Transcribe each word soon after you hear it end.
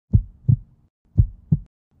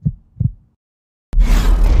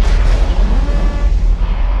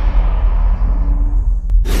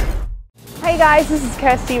guys, this is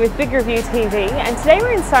Kirsty with Big Review TV, and today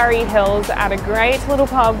we're in Surry Hills at a great little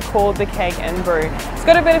pub called the Keg and Brew. It's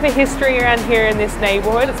got a bit of a history around here in this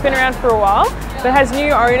neighbourhood. It's been around for a while, but it has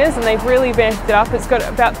new owners and they've really vamped it up. It's got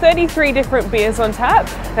about 33 different beers on tap.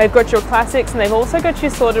 They've got your classics and they've also got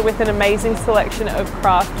you sorted with an amazing selection of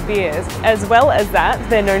craft beers. As well as that,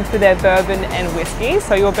 they're known for their bourbon and whiskey,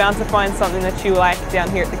 so you're bound to find something that you like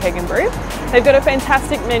down here at the Keg and Brew. They've got a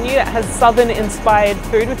fantastic menu that has southern inspired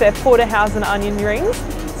food with their porterhouse and onion rings.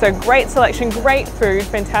 So great selection, great food,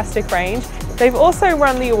 fantastic range. They've also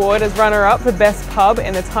won the award as runner-up for Best Pub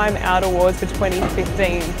in the Time Out Awards for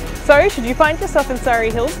 2015. So should you find yourself in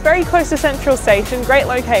Surry Hills, very close to Central Station, great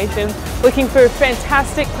location, looking for a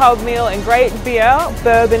fantastic pub meal and great beer,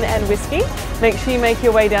 bourbon and whiskey, make sure you make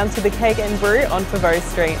your way down to the Keg and Brew on Foveaux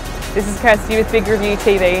Street. This is Kirsty with Big Review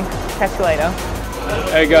TV. Catch you later.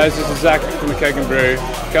 Hey guys, this is Zach from the Keg and Brew.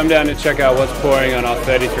 Come down and check out what's pouring on our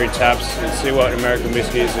 33 taps and see what American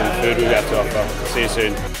whiskies and food we have to offer. See you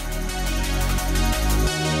soon.